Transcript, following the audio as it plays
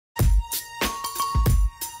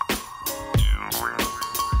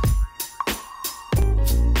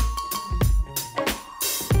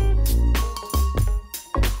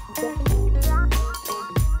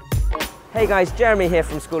Hey guys, Jeremy here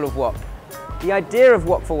from School of Wok. The idea of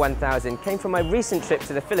Wok for 1000 came from my recent trip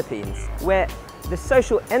to the Philippines, where the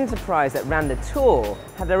social enterprise that ran the tour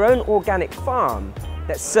had their own organic farm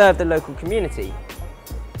that served the local community.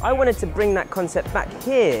 I wanted to bring that concept back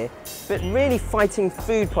here, but really fighting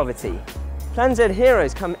food poverty. Plan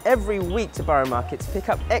Zheroes come every week to Borough Market to pick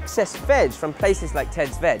up excess veg from places like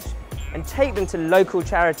Ted's Veg and take them to local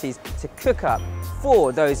charities to cook up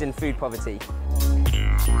for those in food poverty.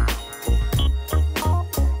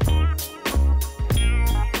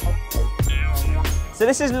 So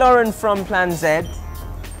this is Lauren from Plan Z.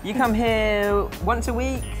 You come here once a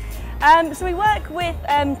week? So we work with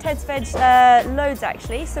Ted's Veg loads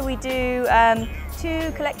actually. So we do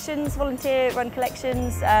 2 collections, volunteer-run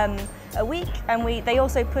collections a week, and they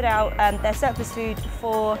also put out their surplus food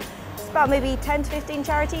for about maybe 10 to 15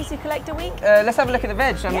 charities who collect a week. Let's have a look at the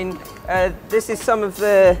veg. I mean, this is some of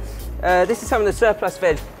the surplus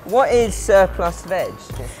veg. What is surplus veg?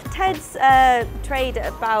 Ted's trade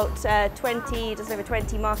at about just over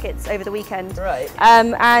 20 markets over the weekend. Right.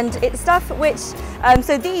 And it's stuff which,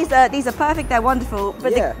 so these are perfect, they're wonderful,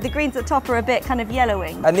 but yeah. the greens at the top are a bit kind of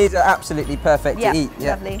yellowing. And these are absolutely perfect to eat.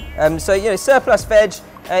 Yeah, lovely. So, you know, surplus veg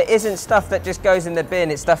isn't stuff that just goes in the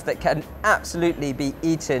bin, it's stuff that can absolutely be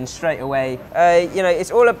eaten straight away. You know,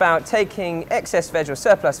 it's all about taking excess veg or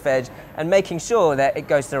surplus veg and making sure that it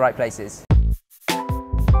goes to the right places.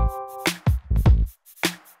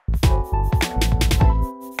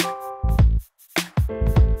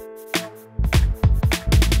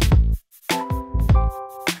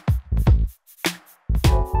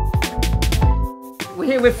 We're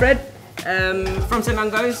here with Fred from St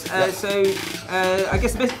Mungo's. I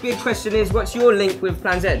guess the big question is, what's your link with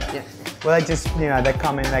Plan Z? Yeah. Well, they just, you know, they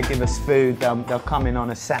come in, they give us food, they'll come in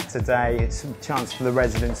on a Saturday. It's a chance for the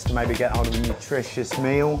residents to maybe get hold of a nutritious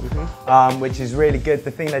meal, which is really good.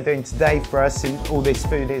 The thing they're doing today for us, and all this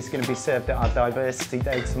food is going to be served at our Diversity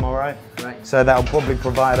Day tomorrow. Right. So that'll probably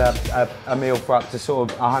provide a meal for up to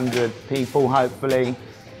sort of 100 people, hopefully,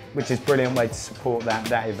 which is a brilliant way to support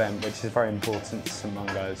that event, which is very important to St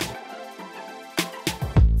Mungo's.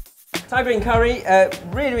 Thai green curry,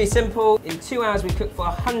 really simple. In 2 hours we cook for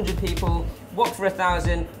 100 people. Wok for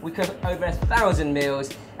 1000, we cook over 1000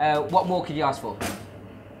 meals. What more could you ask for?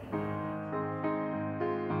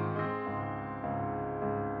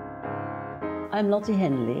 I'm Lottie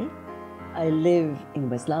Henley. I live in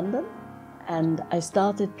West London, and I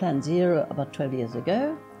started Plan Zero about 12 years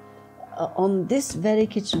ago. On this very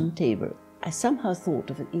kitchen table, I somehow thought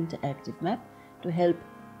of an interactive map to help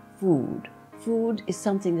food. Food is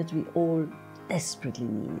something that we all desperately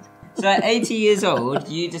need. So at 80 years old,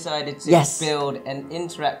 you decided to build an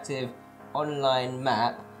interactive online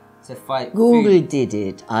map to fight Google food. did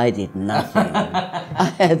it, I did nothing.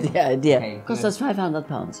 I had the idea. Okay, cost us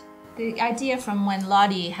 £500. The idea from when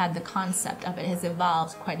Lottie had the concept of it has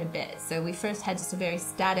evolved quite a bit. So we first had just a very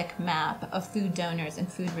static map of food donors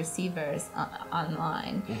and food receivers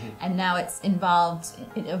online. And now it evolved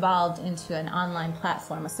into an online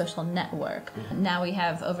platform, a social network. Now we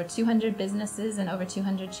have over 200 businesses and over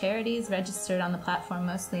 200 charities registered on the platform,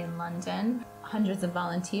 mostly in London. Hundreds of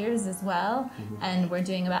volunteers as well. And we're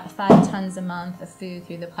doing about 5 tons a month of food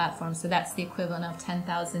through the platform. So that's the equivalent of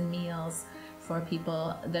 10,000 meals for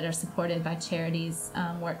people that are supported by charities,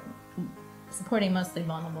 supporting mostly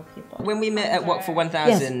vulnerable people. When we met at Wok for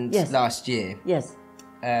 1000 last year,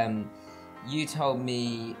 you told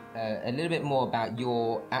me a little bit more about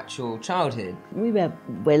your actual childhood. We were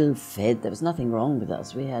well fed, there was nothing wrong with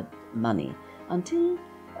us, we had money. Until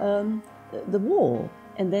the war,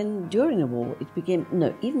 and then during the war it became,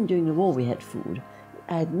 no, even during the war we had food.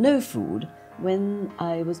 I had no food when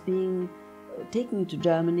I was being taken to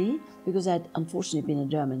Germany, because I'd unfortunately been a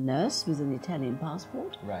German nurse with an Italian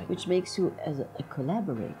passport, which makes you as a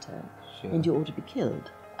collaborator, and you ought to be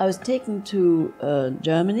killed. I was taken to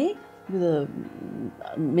Germany with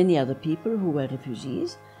many other people who were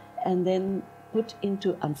refugees, and then put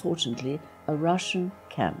into, unfortunately, a Russian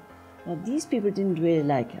camp. Now, these people didn't really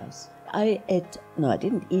like us. I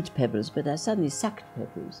didn't eat pebbles, but I suddenly sucked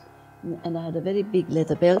pebbles. And I had a very big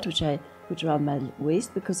leather belt, which I put around my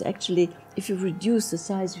waist, because actually, if you reduce the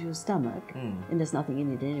size of your stomach, and there's nothing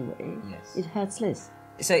in it anyway, it hurts less.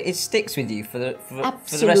 So it sticks with you for the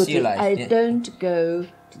rest of your life? I don't go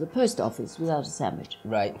to the post office without a sandwich.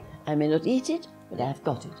 Right. I may not eat it, but I've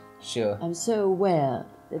got it. Sure. I'm so aware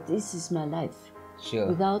that this is my life. Sure.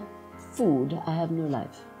 Without food, I have no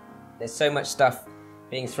life. There's so much stuff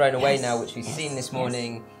being thrown away now, which we've seen this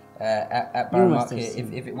morning at Borough Market.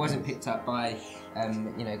 If it wasn't picked up by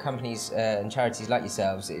you know, companies and charities like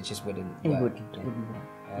yourselves, it just wouldn't work. It wouldn't work.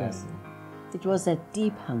 Yes. It was that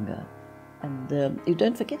deep hunger and you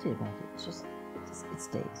don't forget about it. It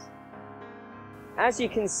stays. As you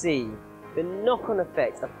can see, the knock-on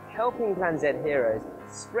effect of helping Plan Zheroes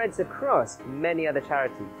spreads across many other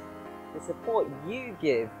charities. The support you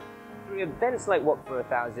give through events like Wok for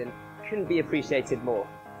 1000 couldn't be appreciated more.